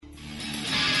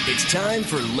It's time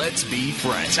for Let's Be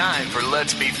Frank.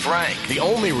 The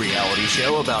only reality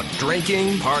show about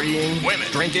drinking, partying, women,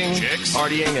 drinking, chicks,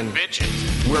 partying, and bitches.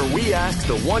 Where we ask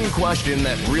the one question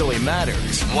that really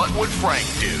matters. What would Frank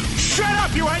do? Shut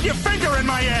up! You had your finger in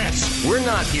my ass! We're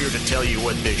not here to tell you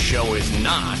what this show is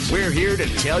not. We're here to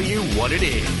tell you what it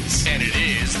is. And it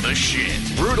is the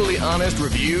shit. Brutally honest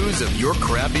reviews of your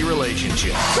crappy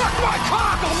relationship. Suck my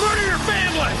cock! I'll murder your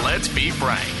family! Let's Be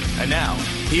Frank. And now,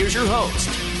 here's your host,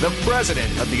 the President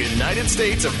of the United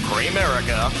States of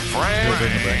Kramerica, Frank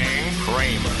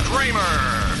Kramer.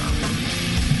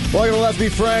 Welcome to Let's Be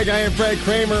Frank. I am Frank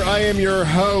Kramer. I am your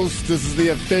host. This is the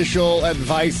official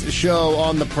advice show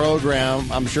on the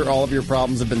program. I'm sure all of your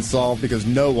problems have been solved because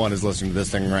no one is listening to this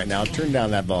thing right now. Turn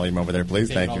down that volume over there,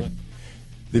 please. Thank you.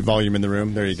 The volume in the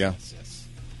room. There you go. Yes.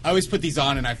 I always put these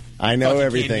on, and I know fucking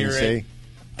everything, can't hear see? it.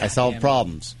 I solve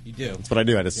problems. You do. That's what I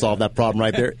do. I just solve that problem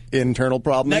right there. Internal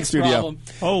problem Next in the studio. problem.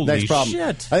 Holy Next problem.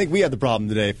 shit. I think we have the problem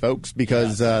today, folks,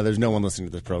 because there's no one listening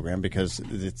to this program because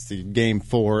it's the Game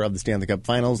 4 of the Stanley Cup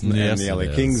Finals, and Yes, the LA it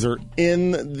is. Kings are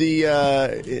in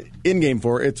the in Game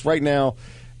 4. It's right now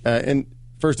in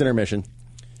first intermission,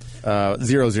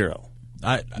 0-0.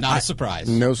 Not a surprise.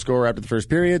 No score after the first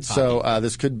period, so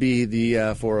this could be the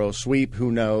 4-0 sweep.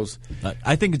 Who knows?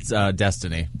 I think it's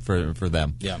destiny for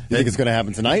them. Yeah. You think it's going to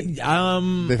happen tonight?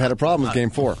 They've had a problem with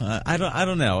Game 4. I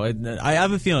don't know. I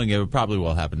have a feeling it probably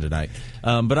will happen tonight.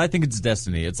 But I think it's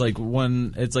destiny. It's like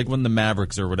when the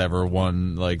Mavericks or whatever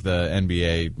won like the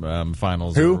NBA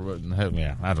finals. Who?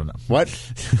 Yeah, I don't know. What?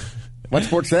 What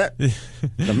sport's that?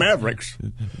 The Mavericks.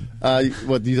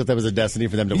 What, you thought that was a destiny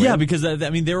for them to win? Yeah, because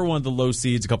they were one of the low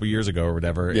seeds a couple years ago or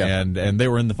whatever, Yeah. and they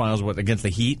were in the finals against the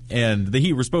Heat, and the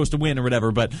Heat were supposed to win or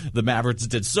whatever, but the Mavericks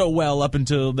did so well up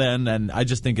until then, and I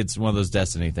just think it's one of those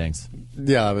destiny things.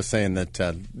 Yeah, I was saying that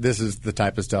this is the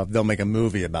type of stuff they'll make a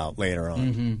movie about later on.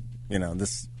 Mm-hmm. You know,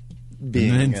 this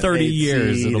being And in an 30 eighth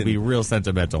years, seed it'll and- be real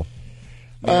sentimental.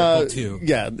 Miracle 2.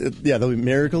 Yeah, there'll be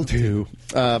Miracle 2.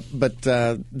 But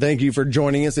thank you for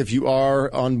joining us. If you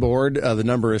are on board, the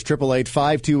number is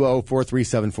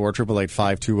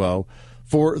 888-520-4374,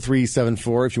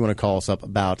 888-520-4374. If you want to call us up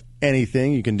about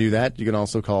anything, you can do that. You can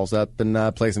also call us up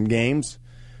and play some games.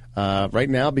 Right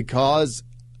now, because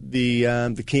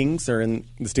the Kings are in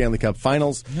the Stanley Cup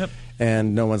Finals,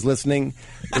 and no one's listening,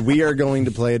 we are going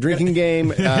to play a drinking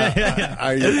game.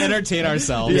 Are you Entertain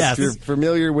ourselves. Yes. If you're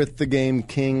familiar with the game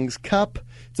King's Cup,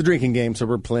 it's a drinking game, so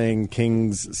we're playing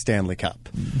King's Stanley Cup.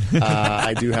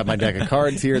 I do have my deck of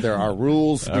cards here. There are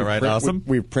rules. All right, awesome.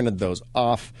 We've printed those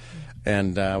off,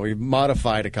 and we've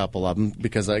modified a couple of them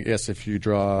because I guess if you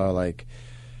draw like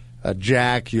a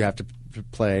jack, you have to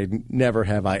play Never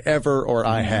Have I Ever or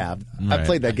I Have. Right. I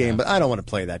played that game, but I don't want to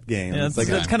play that game. Yeah,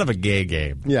 it's kind of a gay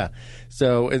game. yeah.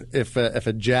 So if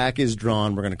a jack is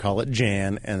drawn, we're going to call it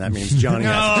Jan, and that means Johnny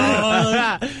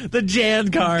has to drink. The Jan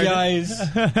card. Guys.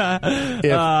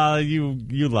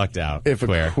 You lucked out. If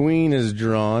Claire. a queen is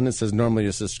drawn, it says normally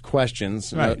it's just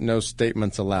questions, Right. no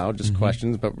statements allowed, just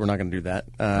questions, but we're not going to do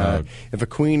that. If a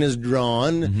queen is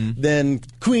drawn, then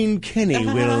Queen Kenny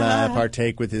will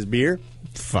partake with his beer.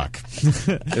 Fuck.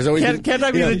 There's always Can't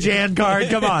I be you know, the Jan card?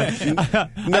 Come on. I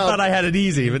thought I had it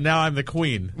easy, but now I'm the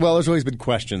queen. Well, there's always been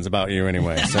questions about you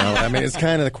anyway, so I mean, it's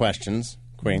kind of the questions.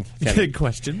 Queen Kenny. Big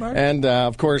question mark? And,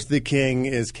 of course, the king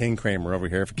is King Kramer over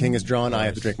here. If a king is drawn, I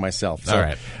have to drink myself. So All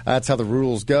right. That's how the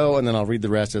rules go, and then I'll read the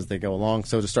rest as they go along.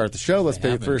 So to start the show, let's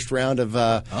play the first round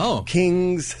of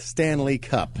King's Stanley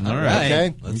Cup. All right.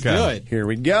 Okay? Let's Okay. do it. Here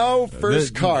we go.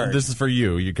 First card. This is for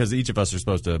you, because each of us are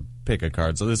supposed to pick a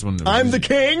card. So this one. I'm the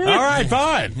king. All right,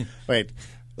 fine. Wait.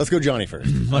 Let's go Johnny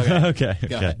first. Okay.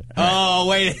 Go ahead. Oh,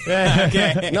 wait.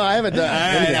 Okay. No, I haven't done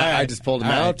anything. all right. I just pulled them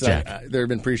All right, out. Jack. They've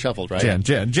been pre-shuffled, right?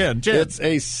 Jan. It's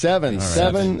a 7.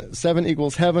 Seven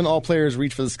equals heaven. All players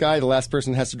reach for the sky. The last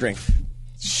person has to drink.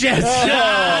 Shit.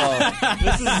 Oh.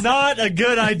 This is not a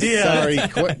good idea. Sorry,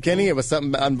 Kenny. It was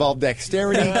something that involved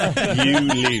dexterity. You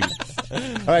lose. All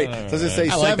right. So let's just say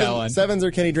I like that one. sevens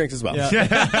or Kenny drinks as well.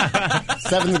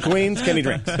 Sevens and queens, Kenny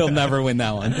drinks. He'll never win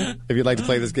that one. If you'd like to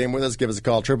play this game with us, give us a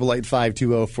call.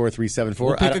 888-520-4374.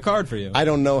 We'll pick a card for you. I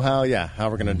don't know how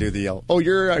we're going to do the... Oh,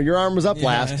 your arm was up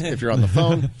last if you're on the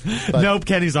phone. But Nope,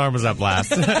 Kenny's arm was up last.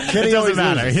 Kenny It always doesn't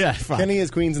matter. loses. Yeah, fine. Kenny is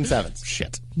queens and sevens.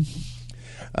 Shit.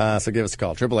 So give us a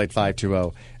call.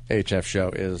 888-520-HF show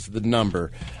is the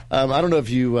number. I don't know if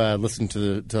you listened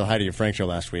to the Heidi and Frank show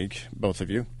last week, both of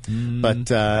you, but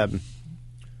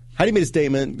Heidi made a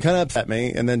statement, kind of upset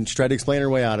me, and then she tried to explain her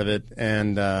way out of it,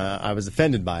 and I was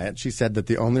offended by it. She said that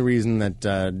the only reason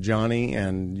that Johnny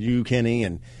and you, Kenny,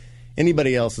 and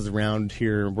anybody else is around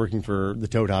here working for the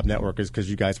Toe Top Network is because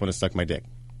you guys want to suck my dick.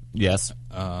 Yes.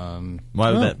 Um,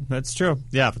 Why That's true.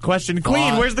 Yeah. Question.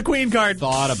 Queen. Where's the Queen card?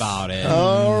 Thought about it.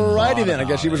 Alrighty then. I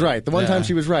guess she was right. The one time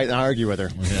she was right, and I argue with her.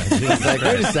 She was like,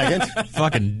 wait a second.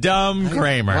 Fucking dumb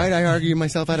Kramer. Why'd I argue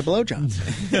myself out of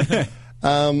blowjobs?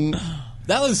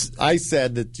 That was. I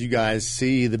said that you guys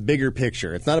see the bigger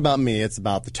picture. It's not about me. It's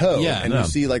about the toad. Yeah, and you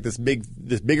see like this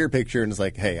bigger picture, and it's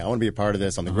like, hey, I want to be a part of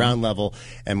this on the ground level,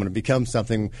 and when it becomes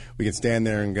something, we can stand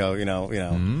there and go,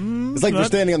 it's like we're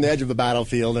standing on the edge of a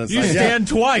battlefield, and it's You like, stand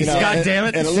twice, God damn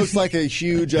it. And it looks like a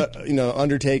huge,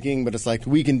 undertaking, but it's like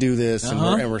we can do this, and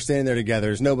we're standing there together.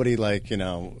 There's nobody like,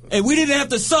 Hey, we didn't have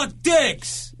to suck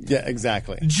dicks. Yeah,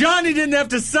 exactly. Johnny didn't have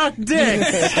to suck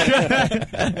dicks.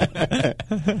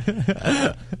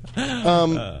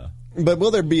 But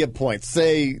will there be a point?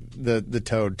 Say the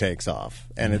toad takes off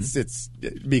and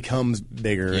it becomes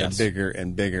bigger and bigger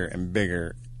and bigger and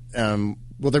bigger.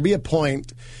 Will there be a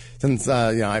point? Since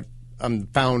I'm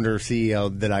founder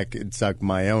CEO that I could suck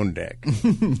my own dick. I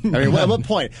mean, at what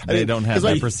point? They don't have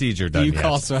that procedure done You yet.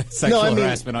 call sexual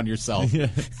harassment on yourself.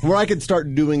 Where I could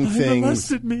start doing things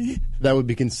molested me. that would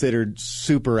be considered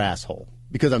super asshole.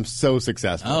 Because I'm so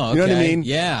successful. Oh, You know what I okay. mean?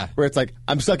 Yeah. Where it's like,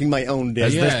 I'm sucking my own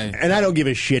dick. Yeah. And I don't give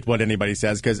a shit what anybody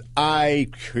says because I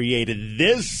created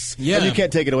this. Yeah. And you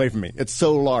can't take it away from me. It's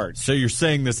so large. So you're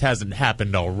saying this hasn't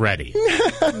happened already?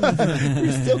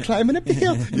 We're still climbing up the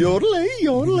hill. Yodelay,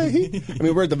 yodelay. I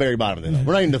mean, we're at the very bottom of the hill.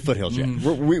 We're not even the foothills yet.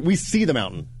 We see the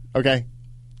mountain, okay?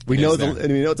 We know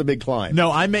it's a big climb.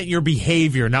 No, I meant your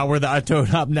behavior, not where the Toad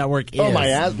Hop Network is. Oh, my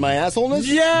assholeness?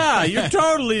 Yeah, you're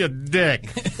totally a dick.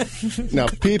 No,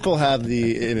 people have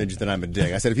the image that I'm a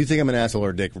dick. I said, if you think I'm an asshole or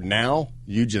a dick now,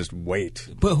 you just wait.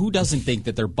 But who doesn't think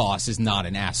that their boss is not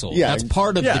an asshole? Yeah. That's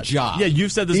part of the job. Yeah,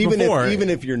 you've said this before.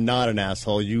 Even if you're not an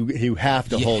asshole, you have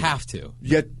to hold. You have to.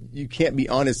 Yet you can't be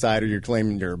on his side, or you're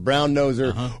claiming you're a brown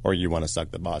noser, or you want to suck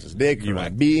the boss's dick. You want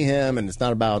to be him, and it's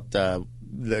not about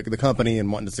the company and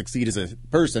wanting to succeed as a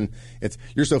person. It's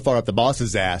you're so far up the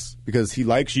boss's ass because he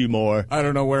likes you more. I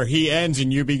don't know where he ends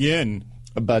and you begin.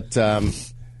 But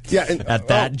yeah, and, At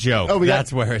that joke,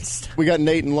 that's where it's. We got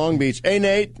Nate in Long Beach. Hey,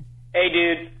 Nate. Hey,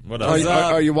 dude. What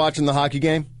Are you watching the hockey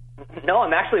game? No,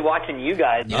 I'm actually watching you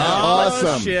guys. Oh,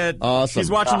 Awesome. shit. Awesome.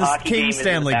 He's watching The the hockey game King is in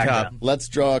Stanley the Cup. background. Let's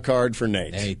draw a card for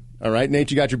Nate. Hey. All right, Nate,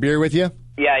 you got your beer with you?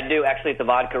 Yeah, I do. Actually, it's a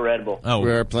vodka Red Bull. Oh,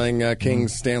 We're playing King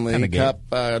Stanley Kinda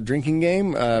Cup drinking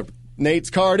game. Nate's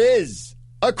card is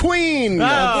a queen.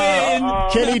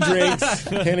 Kenny drinks.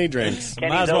 Kenny drinks.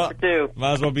 Kenny's 0 for 2.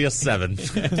 Might as well be a 7.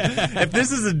 If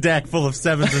this is a deck full of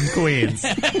 7s and queens.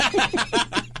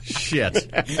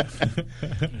 Shit.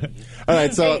 All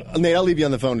right, so Nate, I'll leave you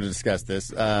on the phone to discuss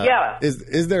this. Yeah.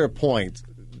 Is there a point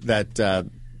that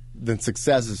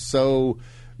success is so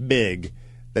big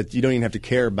that you don't even have to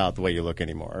care about the way you look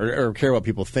anymore, or care what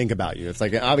people think about you? It's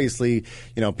like, obviously,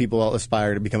 people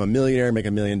aspire to become a millionaire, make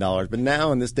 $1 million, but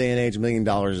now in this day and age, $1 million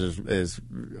is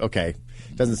okay.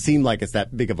 It doesn't seem like it's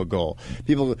that big of a goal.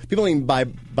 People don't even buy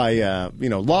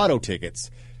lotto tickets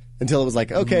until it was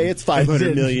like, okay, it's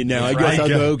 $500 million now. I guess I'll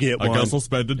go get one. I guess I'll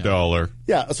spend $1.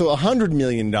 Yeah, so $100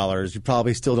 million, you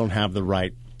probably still don't have the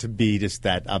right to be just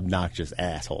that obnoxious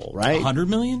asshole, right? $100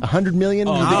 million? $100 million?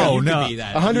 Oh, You think no, I- you could be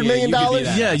that. $100 million? You could be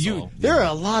that Yeah, asshole. There are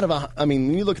a lot of,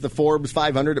 when you look at the Forbes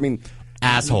 500,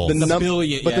 Assholes. the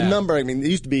billion, but the yeah. number, it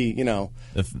used to be, it It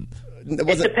wasn't.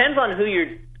 depends on who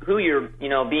you're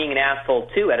being an asshole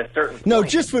to at a certain point. No,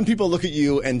 just when people look at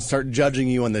you and start judging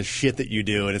you on the shit that you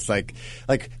do, and it's like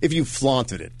if you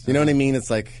flaunted it, you know what I mean? It's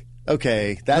like,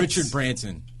 okay, that's Richard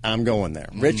Branson. I'm going there.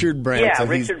 Richard Branson. Yeah,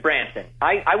 Richard Branson.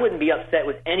 I wouldn't be upset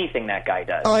with anything that guy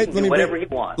does. All right, He can do whatever he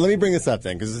wants. Let me bring this up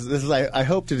then, because this is I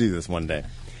hope to do this one day.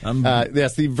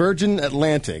 Yes, the Virgin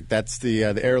Atlantic. That's the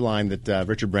airline that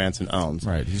Richard Branson owns.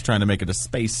 Right, he's trying to make it a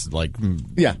space,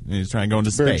 Yeah. He's trying to go into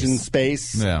Virgin space.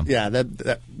 Space. Yeah. that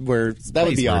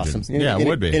would be Virgin. awesome. Yeah, it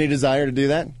would be. Any desire to do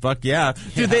that? Fuck yeah.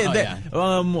 Dude, Yeah,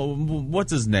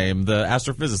 what's his name? The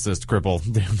astrophysicist cripple.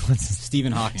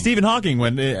 Stephen Hawking. Stephen Hawking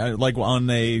went on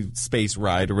a space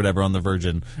ride or whatever on the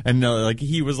Virgin, and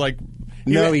he was like,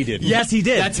 No, he didn't. Yes, he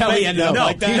did. That's how he ended up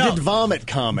like that. He No. did Vomit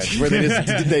Comet, where they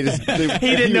just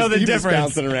He didn't know the he was difference.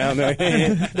 bouncing around.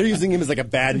 They're using him as like a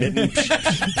badminton.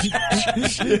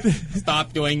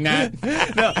 Stop doing that.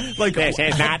 No, like This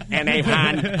is not any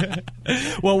fun.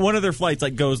 Well, one of their flights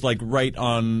goes right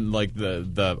on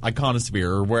the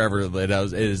ionosphere or wherever it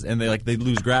is, and they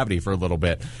lose gravity for a little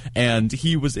bit. And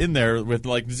he was in there with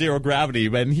zero gravity,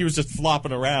 and he was just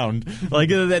flopping around.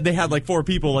 They had 4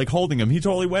 people holding him. He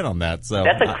totally went on that. So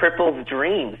that's a cripple's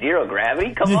dream. Zero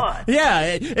gravity. Come on.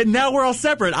 Yeah, and now we're all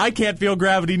separate. I can't feel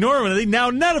gravity normally. Now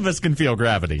none of us can feel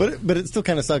gravity. But it still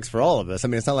kind of sucks for all of us. I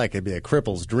mean, it's not like it'd be a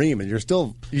cripple's dream, and you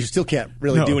still can't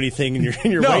really do anything in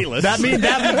your weightless. That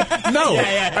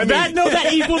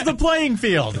equals the playing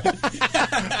field.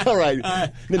 All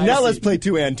right. Now let's play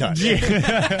 2 and touch.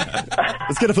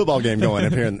 Let's get a football game going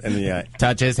up here in the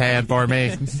touch his hand for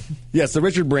me. Yeah, so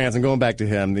Richard Branson, going back to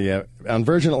him, on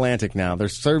Virgin Atlantic now, they're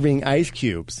serving ice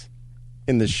cubes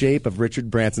in the shape of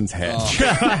Richard Branson's head.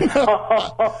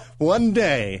 Oh. One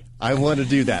day, I want to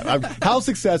do that. How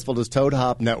successful does Toad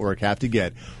Hop Network have to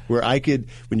get where I could,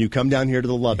 when you come down here to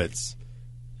the Lovetts,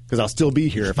 because I'll still be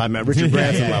here if I'm at Richard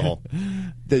Branson level,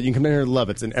 that you can come down here to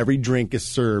Lovetts and every drink is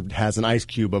served has an ice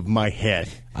cube of my head.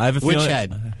 I have a Which feeling.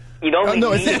 head? You don't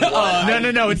No, need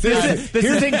This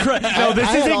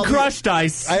isn't crushed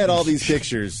ice. I had all these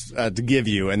pictures to give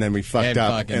you, and then we fucked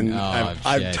up. I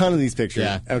have a ton of these pictures.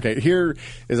 Yeah. Okay, here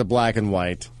is a black and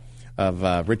white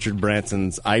of Richard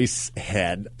Branson's ice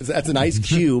head. That's an ice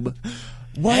cube.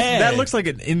 What? Hey. That looks like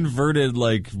an inverted,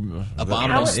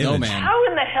 abominable snowman. How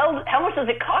in the hell? How much does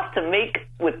it cost to make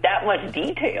with that much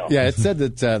detail? Yeah, it said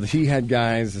that he had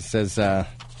guys. It says,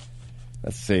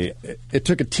 let's see, it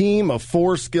took a team of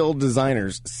 4 skilled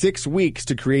designers 6 weeks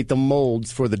to create the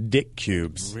molds for the dick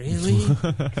cubes. Really?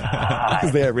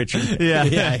 Because they are Richard.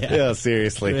 Yeah.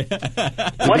 Seriously.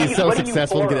 To be so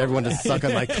successful to get everyone to suck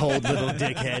on my cold little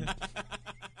dickhead.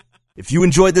 If you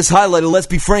enjoyed this highlight of Let's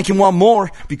Be Frank and want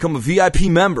more, become a VIP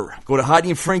member. Go to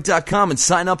HeidiandFrank.com and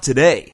sign up today.